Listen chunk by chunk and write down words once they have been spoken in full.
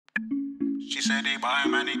She said they buy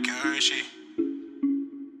manicure, she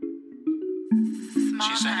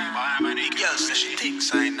said they buy manicure. Girl said she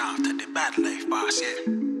thinks I know to the bad life boss,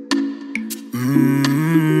 yeah.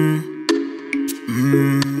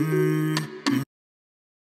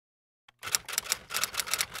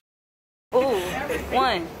 Ooh,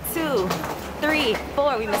 1, 2, 3,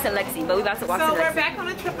 4. We missing Lexi, but we about to walk to Lexi. So we're back on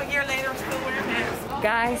the trip a year later, still wearing masks.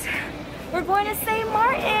 Guys, we're going to St.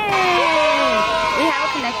 Martin. We have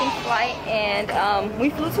a connecting flight, and we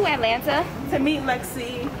flew to Atlanta To meet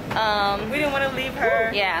Lexi. We didn't want to leave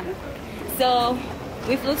her. Yeah. So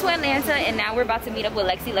we flew to Atlanta, and now we're about to meet up with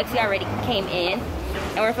Lexi. Lexi already came in,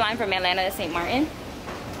 and we're flying from Atlanta to St. Martin.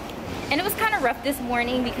 And it was kind of rough this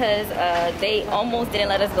morning because they almost didn't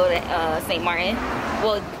let us go to St. Martin.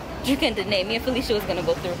 Well, you can deny me and Felicia was gonna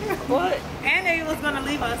go through. What? And they was gonna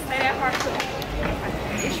leave us. Stay that part too.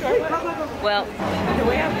 You sure? Well, The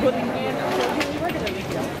way I bullied me, we're gonna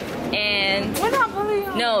leave you. and We're not bullying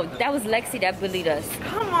you. no, that was Lexi that bullied us.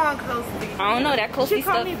 Come on, Coasty. I don't know, that Coasty She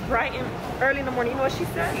called stuff. me bright and early in the morning. You know what she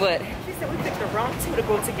said? What? She said we picked the wrong two to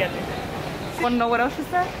go together. Want to know what else she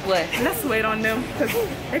said? What? Let's wait on them because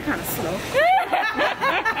they're kind of slow.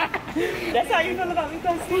 That's how you feel about me,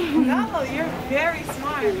 Coasty? No, you're very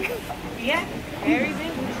smart. Yeah, very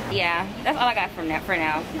big. Yeah, that's all I got from that for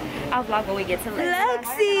now. I'll vlog when we get to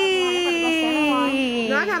Lexi.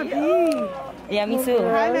 No, I gotta pee. Yeah, me too.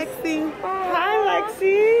 Hi, Lexi. Hi,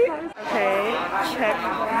 Lexi. Okay, check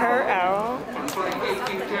her out.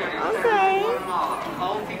 Okay.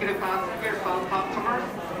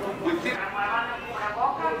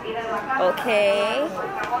 Okay.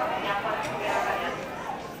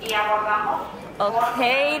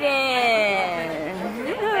 Okay then.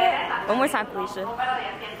 One more time, Felicia.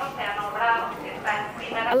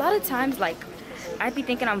 A lot of times, like, I'd be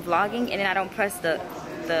thinking I'm vlogging and then I don't press the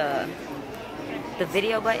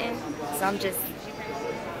video button, so I'm just,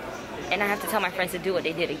 and I have to tell my friends to do what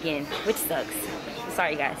they did again, which sucks.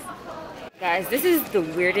 Sorry, guys. Guys, this is the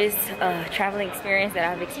weirdest traveling experience that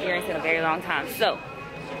I've experienced in a very long time. So,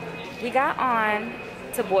 we got on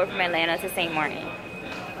to board from Atlanta to St. Martin.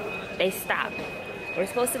 They stopped. We're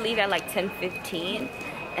supposed to leave at like 10:15,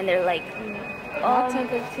 and they're like,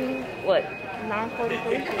 10:15. what?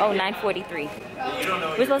 9:43. Oh, 9:43.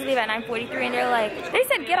 We're supposed to leave at 9:43, and they're like, they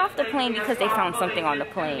said get off the plane because they found something on the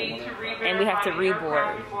plane, and we have to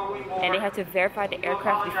reboard, and they have to verify the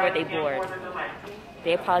aircraft before they board.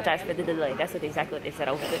 They apologize for the delay. That's exactly what they said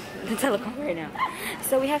over the telecom right now.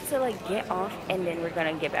 So we have to like get off, and then we're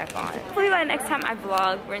gonna get back on. Hopefully by the next time I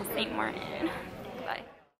vlog, we're in St. Martin. Bye.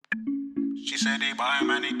 She said they buy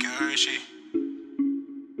manicure, she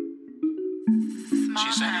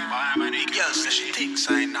said they buy manicure. Girl said she thinks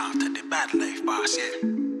I know to the bad life boss, yeah.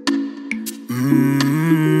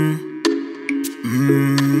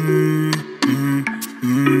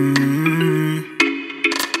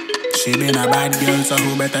 She been a bad girl, so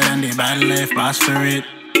who better than the bad life boss for it?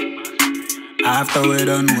 After we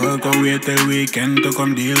done work, or wait till weekend to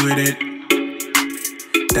come deal with it.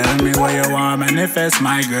 Tell me what you want, manifest,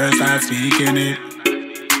 my girl, start speaking it.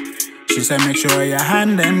 She said make sure your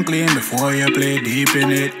hand them clean before you play deep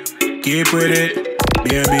in it. Keep with it,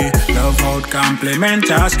 baby, love out compliment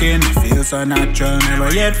your skin. Feel so natural,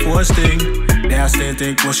 never yet forcing. The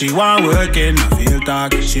aesthetic, but she want working. No feel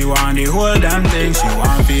talk, she want the whole damn thing. She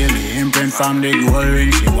want feel the imprint from the gold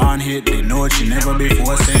ring. She want hit the note, she never be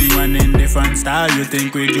forcing. When in different style, you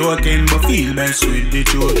think we joking, but feel best with the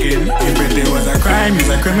choking. If it was a crime, it's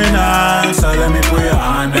a criminal, so let me put you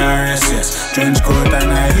under arrest, yes. Trench coat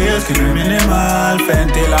and high heels, keep me minimal.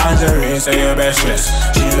 Fenty lingerie, say your best dress.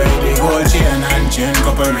 She like the gold chain and chain,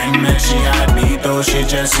 couple ring neck. She had beat out, she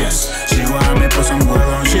just yes. She want me put some gold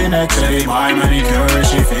around she neck, so the boy manicure,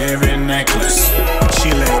 she favorite necklace.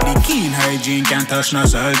 She like the keen hygiene, can't touch no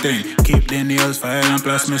salting. Keep the nails file and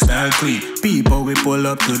plus my style clean. People we pull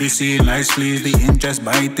up to the scene, lights please. The interest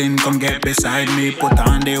biting, come get beside me. Put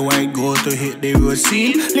on the white gold to hit the road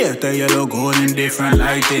scene. Later yellow gold in different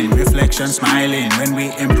lighting. Reflection smiling when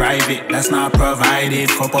we in private. That's not provided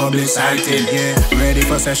for public sighting. Yeah, ready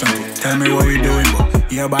for session 2. Tell me what you doing, bro.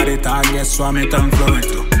 Your body talk, guess what me tongue flowing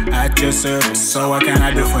to. At your service, so what can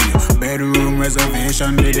I do for you? Bedroom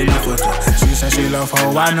reservation, did it for two. She said she love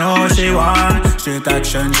how I know she want. Straight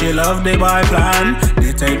action, she love the boy plan.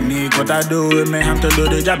 The technique, what I do, it may have to do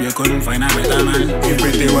the job. You couldn't find a better man. If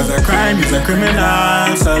pretty was a crime, he's a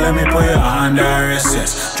criminal. So let me put you under arrest,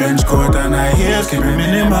 yes. Trench coat and high heels, keep me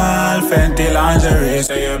minimal. Fenty lingerie,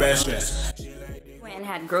 say your best dress. Went and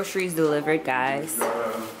had groceries delivered, guys.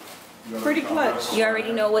 Pretty clutch. You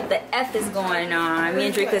already know what the F is going on. Me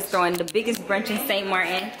and Drake's throwing the biggest brunch in St.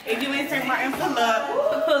 Martin. If you in St. Martin, pull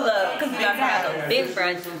up. Pull up, because we got Big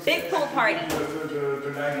brunch, big pool party.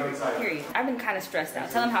 Period. I've been kind of stressed out.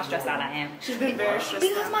 Tell them how stressed out I am. She's been very stressed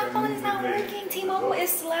because my phone is not working. T-Mobile is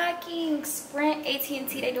slacking. Sprint,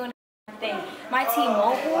 AT&T, they doing thing. My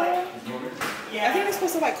T-Mobile. Yeah, I think they're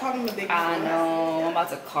supposed to like call them the day before. I know. I'm about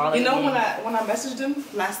to call You know again. when I messaged them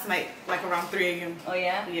last night, like around 3 a.m. Oh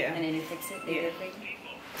yeah. Yeah. And then they fix it. They did it.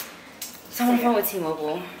 So I'm on the phone with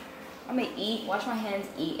T-Mobile. I'm gonna eat, wash my hands,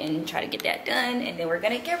 eat, and try to get that done, and then we're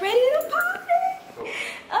gonna get ready to party.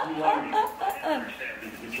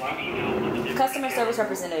 Customer service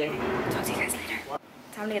representative. Talk to you guys later.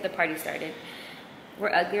 Time to get the party started.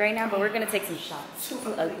 We're ugly right now, but we're gonna take some shots.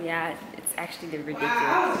 Super ugly, yeah. It's actually ridiculous.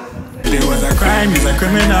 There was a crime, he's a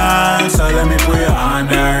criminal, so let me put you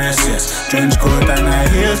under arrest, yes. Trench coat and high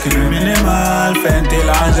heels, keep it minimal. Fenty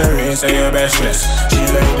lingerie, say your best dress. She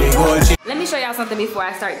like the gold. Let me show y'all something before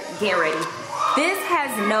I start getting ready. This has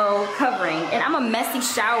no covering, and I'm a messy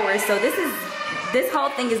shower, so this whole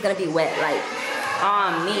thing is gonna be wet, like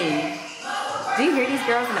on me. Do you hear these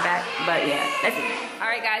girls in the back? But yeah, that's it. All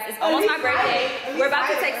right, guys, it's almost my birthday. We're about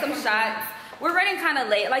to take some shots. We're running kind of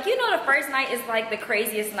late. Like, you know, the first night is like the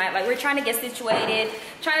craziest night. Like, we're trying to get situated,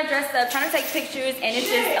 trying to dress up, trying to take pictures, and it's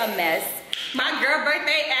just a mess. My girl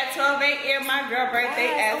birthday at 12 a.m. My girl birthday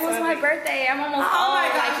at 12 It's almost my birthday. I'm almost Oh my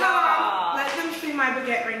old, like God. y'all. Let them see my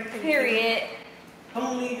baguette ring. Period.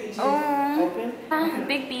 Don't leave it just open.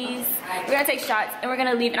 Big B's. We're gonna take shots and we're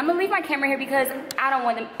gonna leave. And I'm gonna leave my camera here because I don't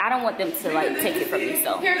want them to like take it from me.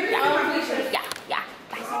 So yeah.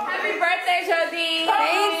 Happy birthday, Jodine.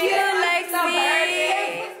 Thank you,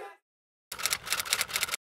 Lexi.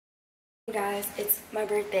 Guys, it's my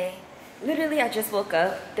birthday. Literally, I just woke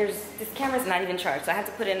up. This camera's not even charged, so I have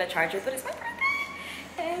to put it in a charger. But it's my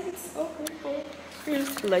birthday, and it's so grateful. Here's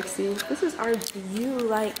Lexi. This is our view,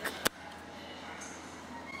 like.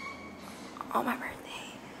 On my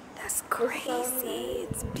birthday. That's crazy.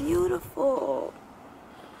 It's beautiful.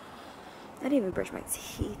 I didn't even brush my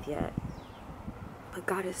teeth yet. But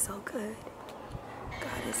God is so good.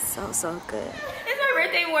 God is so, so good. It's my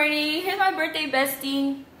birthday morning. Here's my birthday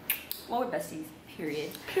bestie. Well, we're besties,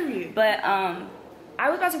 period. Period. But I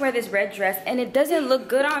was about to wear this red dress and it doesn't look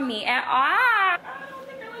good on me at all. I don't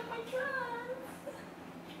think I like my dress.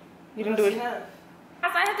 You didn't do it. I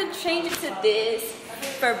have to change it to this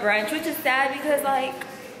for brunch, which is sad because like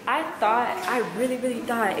I really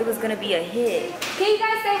thought it was gonna be a hit. Can you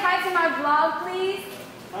guys say hi to my vlog, please?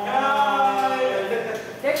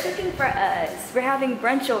 They're cooking for us. We're having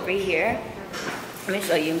brunch over here. Let me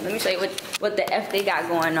show you what the F they got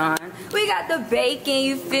going on. We got the bacon,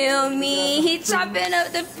 you feel me? He chopping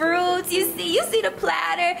up the fruits. You see the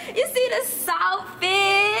platter. You see the salt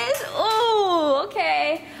fish. Ooh,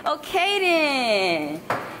 okay. Okay then.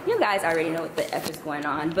 You guys already know what the F is going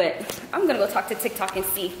on, but I'm gonna go talk to TikTok and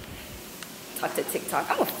see. Talk to TikTok.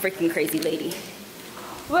 I'm a freaking crazy lady.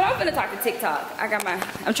 But I'm gonna talk to TikTok.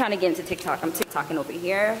 I'm trying to get into TikTok. I'm TikToking over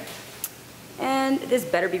here. And this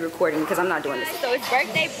better be recording because I'm not doing this. So it's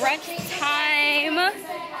birthday brunch time.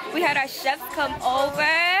 We had our chefs come over.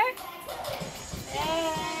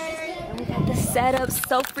 And we got the setup,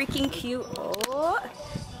 so freaking cute. Oh,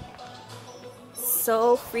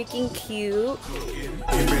 so freaking cute.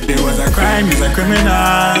 If there was a crime, he's a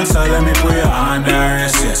criminal, so let me put you under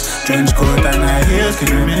arrest, yes. Trench coat and high heels, keep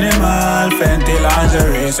it minimal. Fenty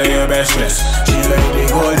lingerie, say your best dress. She like the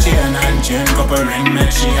gold chain and chain, couple ring,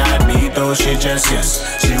 make she had beat out she just,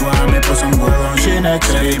 yes. She want me put some gold around she neck,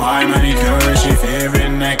 say the boy manicure is she favorite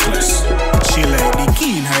necklace. She like the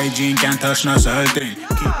keen hygiene, can't touch no salting.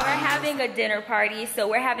 We're having a dinner party, so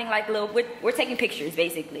we're having like we're taking pictures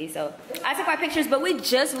basically. So I took my pictures, but we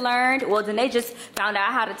just learned, well, Danae just found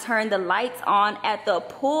out how to turn the lights on at the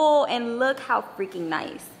pool, and look how freaking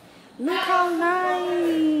nice. Look how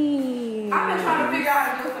nice. I've been trying to figure out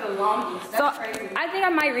how to do it for the longest. That's crazy. I think I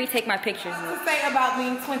might retake my pictures. To say about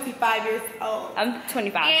being 25 years old. I'm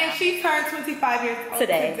 25 And now. she turned 25 years old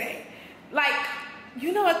today. Like,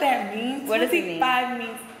 you know what that means? What does it mean? 25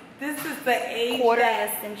 means this is the age Quarter that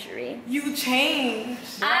of a century. you change.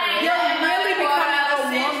 I You're really becoming a know.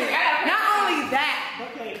 woman. Not only that.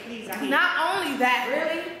 Okay, please. Not only that.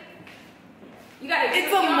 Really? You gotta.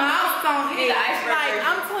 It's a milestone age. Like,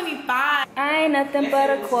 I'm 25. I ain't nothing but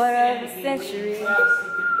a quarter of a century.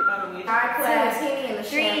 High class Henny in the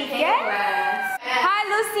champagne glass. Hi,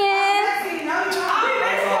 Lucien.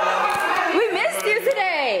 We missed you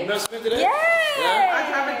today. You missed me today? Yeah. I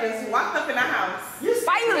haven't just walked up in the house.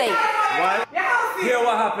 Finally. What? Hear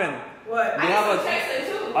what happened? What? We have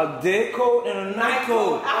a day coat and a night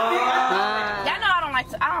coat. Y'all know I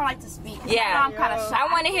don't like to speak. Yeah. I'm kind of shy. I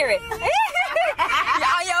want to hear it. On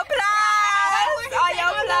your place. On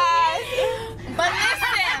your place.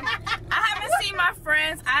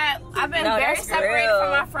 been very separated from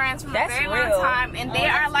my friends for a very long time, and they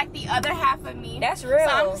are like the other half of me. That's real.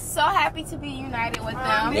 So I'm so happy to be united with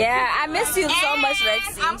them. Yeah, I miss you so much,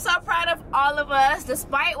 Lexi. I'm so proud of all of us,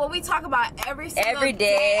 despite what we talk about every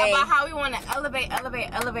day about how we want to elevate. But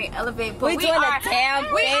we're doing the damn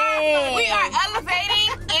thing. We are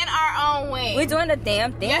elevating in our own way. We're doing the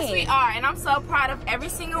damn thing. Yes, we are, and I'm so proud of every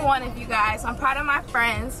single one of you guys. I'm proud of my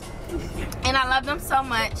friends, and I love them so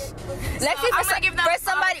much. Lexi, for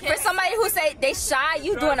somebody who say they shy,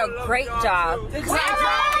 you doing a great job.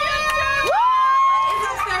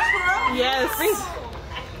 Yes.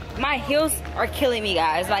 My heels are killing me,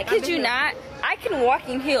 guys. Like, kid you not, I can walk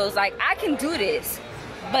in heels. Like, I can do this,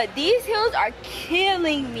 but these heels are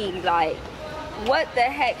killing me. Like, what the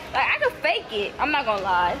heck? Like, I could fake it, I'm not gonna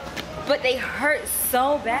lie, but they hurt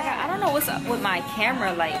so bad. I don't know what's up with my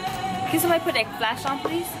camera. Like, can somebody put that flash on,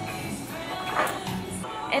 please?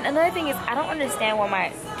 And another thing is, I don't understand why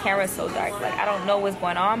my camera is so dark. Like, I don't know what's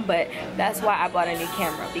going on, but that's why I bought a new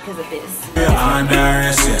camera, because of this.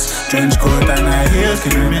 Trench coat and high heels,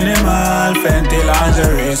 keep it minimal. Fenty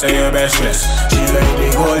lingerie, say your best dress. She like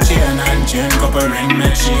the gold chain and chain, couple ring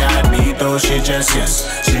make she had beat, though she just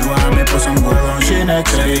yes. She want me put some gold on she neck,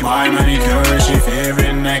 say the boy manicure, she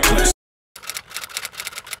favorite necklace.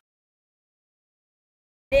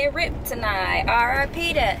 They ripped tonight,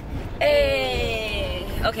 R.I.P. that. Hey.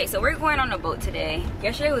 Okay, so we're going on a boat today.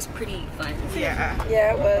 Yesterday was pretty fun. Yeah,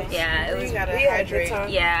 it was. Yeah, it was. We gotta hydrate.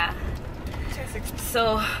 Yeah.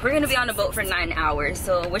 So we're gonna be on the boat for 9 hours.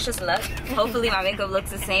 So wish us luck. Hopefully my makeup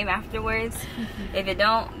looks the same afterwards. If it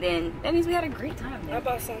don't, then that means we had a great time. I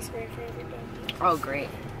bought sunscreen for everybody. Oh, great.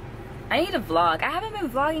 I need a vlog. I haven't been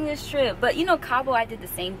vlogging this trip, but you know, Cabo, I did the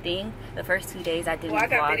same thing. The first 2 days I didn't vlog. I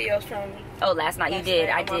got videos from. Oh, last night you did.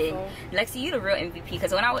 I did. Phone. Lexi, you the real MVP,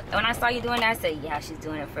 because when I saw you doing that, I said, yeah, she's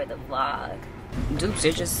doing it for the vlog. Dupes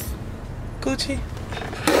are just Gucci.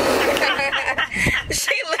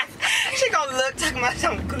 she gonna look talking about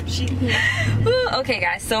some Gucci. Okay,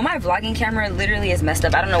 guys, so my vlogging camera literally is messed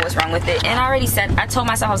up. I don't know what's wrong with it, and I told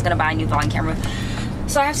myself I was gonna buy a new vlogging camera.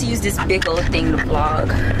 So I have to use this big old thing to vlog.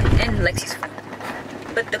 And Lexi's phone.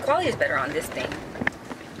 But the quality is better on this thing.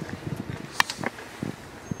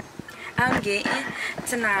 I'm getting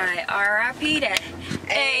tonight, R.I.P. that.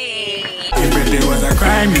 Hey. If it was a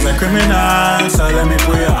crime, he's a criminal. So let me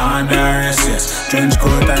put you under arrest, yes. Trench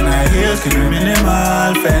coat and high heels, keep it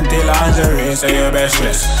minimal. Fenty lingerie, say your best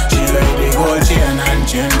dress. She like the gold chain and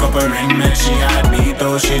chain, couple ring make she had beat,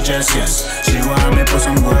 though she just yes. She want me put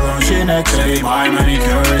some gold on she neck, say the boy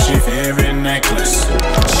manicure, she favorite necklace.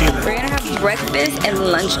 We're gonna have breakfast and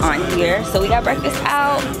lunch on here. So we got breakfast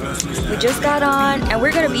out, we just got on, and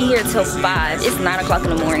we're gonna be here till 5. It's 9 o'clock in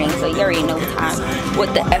the morning, so you already know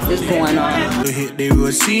what the F is going on. We hit the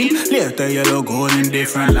road scene, later yellow gold in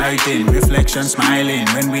different lighting, reflection smiling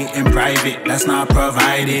when we in private, that's not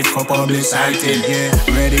provided for public sighting.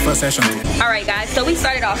 Yeah, ready for session. Alright guys, so we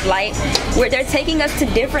started off light, where they're taking us to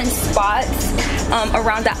different spots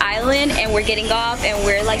around the island, and we're getting off and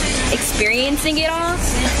we're like experiencing it all.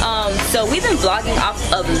 So we've been vlogging off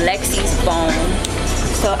of Lexi's phone.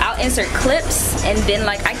 So I'll insert clips, and then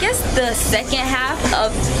like I guess the second half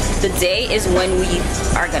of the day is when we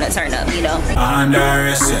are gonna turn up, you know. Under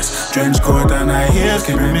arrest, yes. Trench coat and high heels,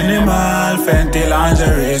 keep it minimal. Fenty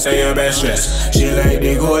lingerie, say your best dress. She like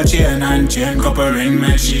the gold chain and chain, couple ring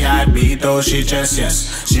make she had beat, though she just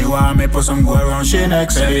yes. She want me put some gold on she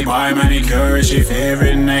neck, say the boy manicure, she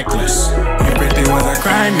favorite necklace. Everything was a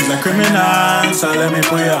crime, he's a criminal. So let me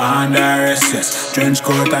put you under arrest, yes. Trench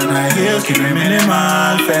coat and high heels, keep it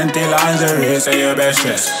minimal. Fenty lingerie, say your best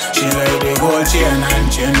dress. She like the gold chain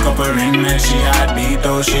and chain, couple ring make she had beat,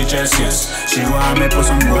 though she just yes. She want me put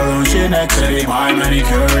some gold on she neck, say the boy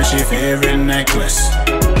manicure, she favorite necklace.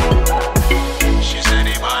 She said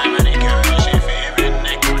the boy manicure, she favorite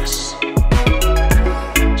necklace.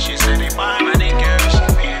 She said the boy manicure, she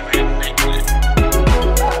favorite necklace.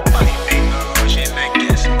 Body finger, she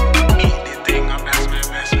necklace. Eat the thing up, that's my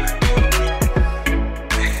best friend.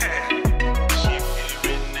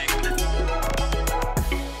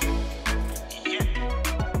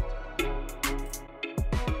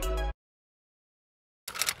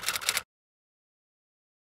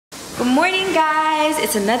 Good morning guys,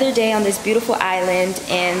 it's another day on this beautiful island,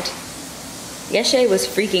 and yesterday was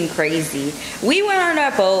freaking crazy. We went on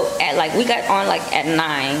our boat at like, we got on like at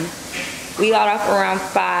 9. We got off around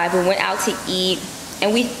 5, we went out to eat,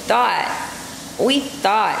 and we thought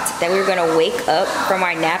that we were gonna wake up from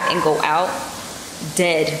our nap and go out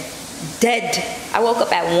dead. I woke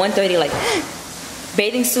up at 1:30 like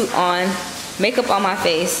bathing suit on, makeup on my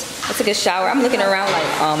face. I took a shower, I'm looking around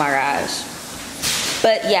like, oh my gosh.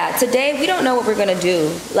 But yeah, today we don't know what we're gonna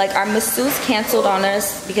do. Like our masseuse canceled on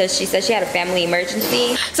us because she said she had a family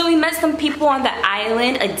emergency. So we met some people on the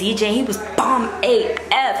island, a DJ, he was bomb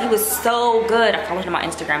AF. He was so good. I followed him on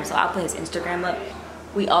Instagram, so I'll put his Instagram up.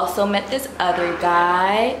 We also met this other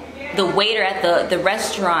guy, the waiter at the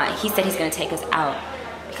restaurant. He said he's gonna take us out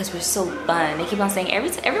because we're so fun. They keep on saying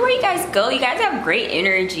everywhere you guys go, you guys have great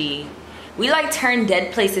energy. We like turn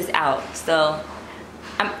dead places out. So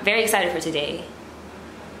I'm very excited for today.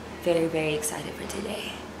 Very, very excited for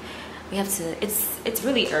today. We have to, it's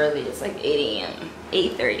really early. It's like 8 a.m.,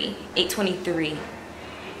 8:30, 8:23.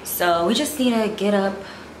 So we just need to get up,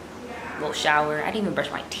 a little shower. I didn't even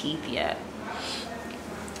brush my teeth yet.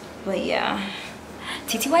 But yeah,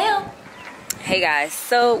 TTYL. Hey guys,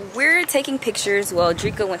 so we're taking pictures. Well,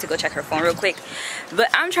 Drika went to go check her phone real quick, but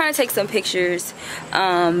I'm trying to take some pictures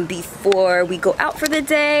before we go out for the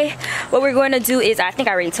day. What we're going to do is, I think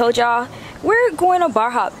I already told y'all, we're going to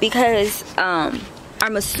bar hop because our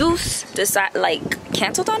masseuse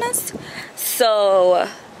canceled on us. So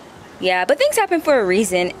yeah, but things happen for a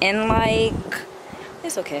reason, and like,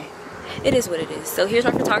 it's okay. It is what it is. So here's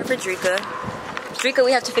my photographer, Drika,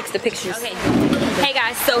 we have to fix the pictures. Okay. Hey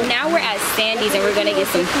guys, so now we're at Sandy's and we're gonna get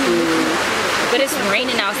some food. But it's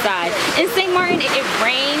raining outside. In St. Martin, it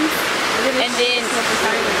rains and then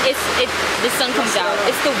the sun comes out.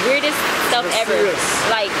 It's the weirdest stuff ever.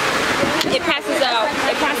 Like, it passes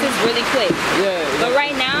really quick. Yeah. But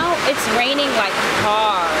right now, it's raining like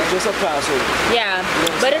hard. Just a pass over. Yeah,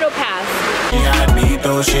 but it'll pass. She had me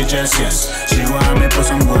though, she just yes. She want me put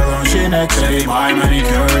some gold on she neck. Say buy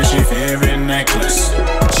manicure, she favorite necklace.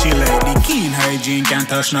 She like the keen hygiene, can't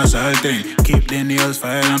touch no thing. Keep the nails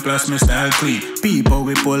file and plus my style clean. People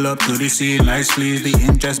we pull up to the scene, lights please. The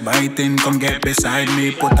interest biting, come get beside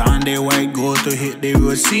me. Put on the white gold to hit the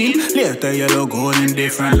road scene. Later yellow gold in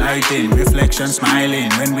different lighting. Reflection smiling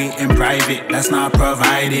when we in private. That's not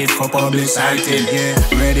provided for public sighting. Yeah,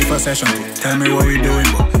 ready for session 2. Tell me what you doing,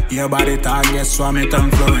 bro. Your body talk, guess what me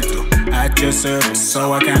tongue flowing to. At your service, so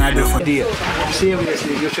what can I do for you?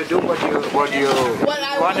 Seriously, you should do what you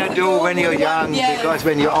want to do when you're young, because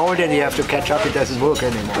when you're older you have to catch up, it doesn't work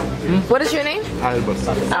anymore. What is your name?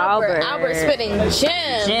 Albert. Albert spitting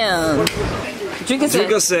Jim.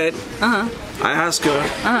 Drika said, I asked her,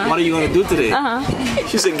 what are you going to do today?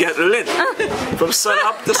 She said, get lit. From sun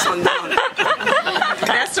up to sundown.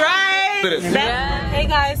 That's right. Hey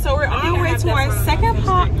guys, so we're on our way to our second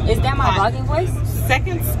pop. Is that my vlogging voice?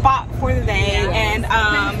 Second spot for the day, and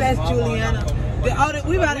that's Juliana.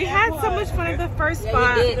 We had so much fun at the first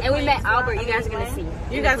spot. We did, and we met Albert. You guys are gonna see.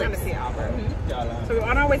 You guys are gonna see Albert. So we're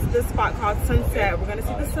on our way to this spot called Sunset. We're gonna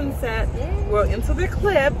see the sunset. We're into the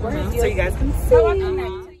clip, so you guys can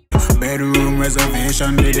see. Bedroom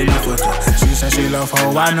reservation, they did the photo. She said she love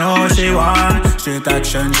how I know she want. Straight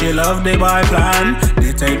action, she love the boy plan.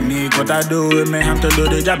 The technique, what I do, it may have to do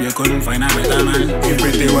the job. You couldn't find a better man. If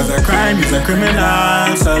pretty was a crime, he's a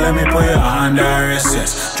criminal. So let me put you under arrest,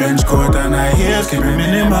 yes. Trench coat and high heels, keep me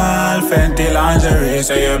minimal. Fenty lingerie,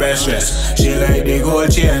 say your best dress. She like the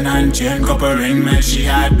gold chain and chain couple ring match. She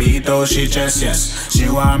had beat out she chest, yes. She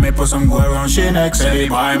want me put some gold around she neck. Say the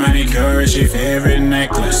boy manicure, she favorite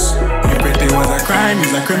necklace. Everything was a crime,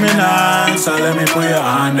 he's a criminal. So let me put you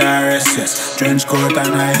under arrest, yes. Trench coat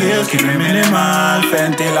and high heels, keep me minimal.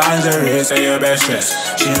 Fenty lingerie, say your best dress.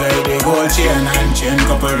 She like the gold chain and chain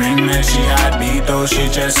couple ring match. She had beat out she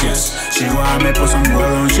chest, yes. She want me put some gold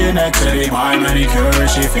on she neck. Say the boy manicure,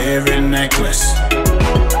 she favorite necklace.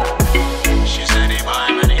 She said the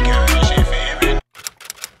boy manicure, she favorite.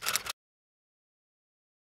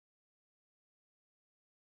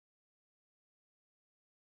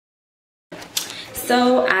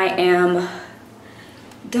 So I am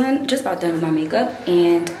done, just about done with my makeup,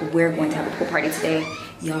 and we're going to have a pool party today.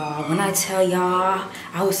 Y'all, when I tell y'all,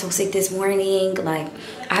 I was so sick this morning. Like,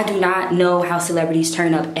 I do not know how celebrities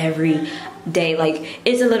turn up every day. Like,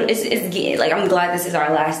 it's getting, like, I'm glad this is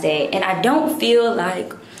our last day. And I don't feel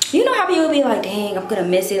like, you know how people be like, dang, I'm gonna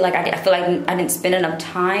miss it. Like, I feel like I didn't spend enough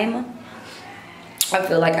time. I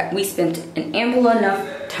feel like we spent an ample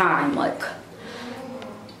enough time. Like,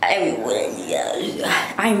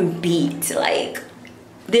 I'm beat. Like,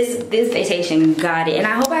 this vacation got it, and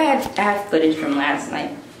I hope I have footage from last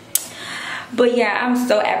night. But yeah, I'm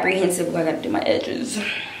so apprehensive. I gotta do my edges.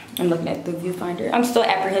 I'm looking at the viewfinder. I'm so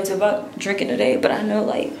apprehensive about drinking today, but I know,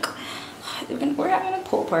 like, we're having a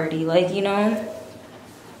pool party, like, you know.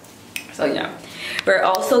 So yeah, we're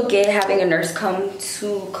also having a nurse come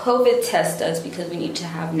to COVID test us because we need to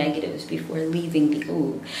have negatives before leaving the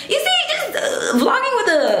You see, just vlogging with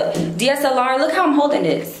a DSLR. Look how I'm holding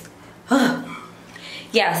this.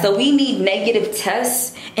 Yeah, so we need negative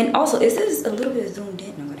tests. And also, is this a little bit zoomed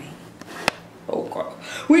in? No, it ain't. Oh god.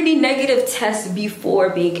 We need negative tests before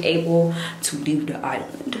being able to leave the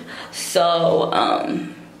island. So,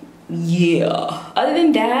 yeah. Other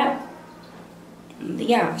than that,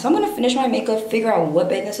 yeah. So I'm gonna finish my makeup, figure out what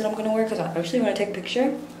bathing suit I'm gonna wear, because I actually want to take a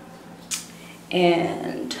picture.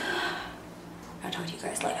 And I'll talk to you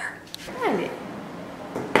guys later. Find it.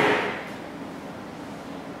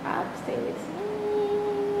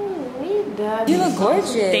 You look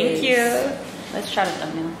gorgeous. Thank you. Let's try the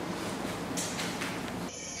thumbnail.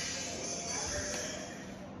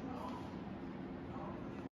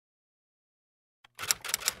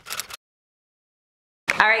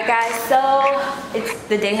 Alright guys, so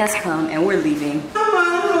the day has come and we're leaving.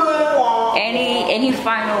 Any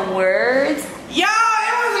final words? Yo,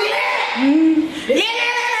 it was lit!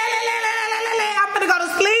 I'm gonna go to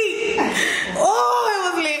sleep. Oh, it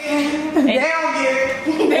was lit. Damn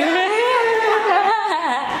good.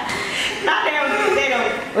 Not damn good, they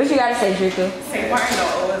don't. What you gotta say, Draco? St. Martin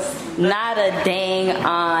owes. Not a dang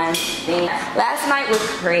on thing. Last night was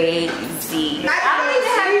crazy. I don't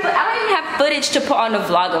even have footage to put on the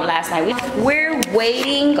vlog of last night. We're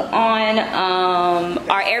waiting on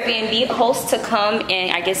our Airbnb host to come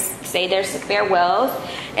and I guess say their farewells.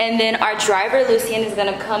 And then our driver, Lucien, is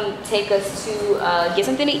gonna come take us to get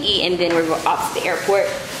something to eat, and then we're going off to the airport.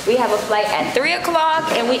 We have a flight at 3 o'clock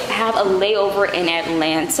and we have a layover in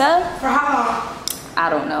Atlanta. For how long? I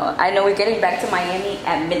don't know. I know we're getting back to Miami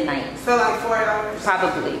at midnight. So like 4 hours?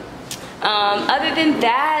 Probably. Other than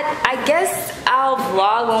that, I guess I'll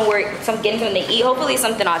vlog when we're getting something to eat. Hopefully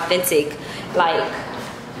something authentic. Like,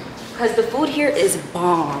 because the food here is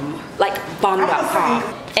bomb. Like, bomb.com.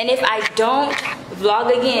 And if I don't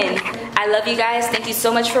vlog again, I love you guys. Thank you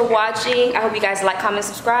so much for watching. I hope you guys like, comment,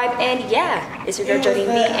 subscribe. And yeah, it's your girl Jodine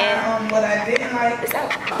B. And what I didn't like it's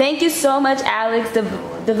out. Thank you so much, Alex. The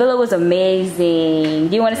villa was amazing.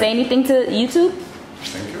 Do you want to say anything to YouTube?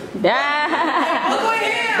 Thank you.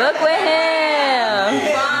 Book with him.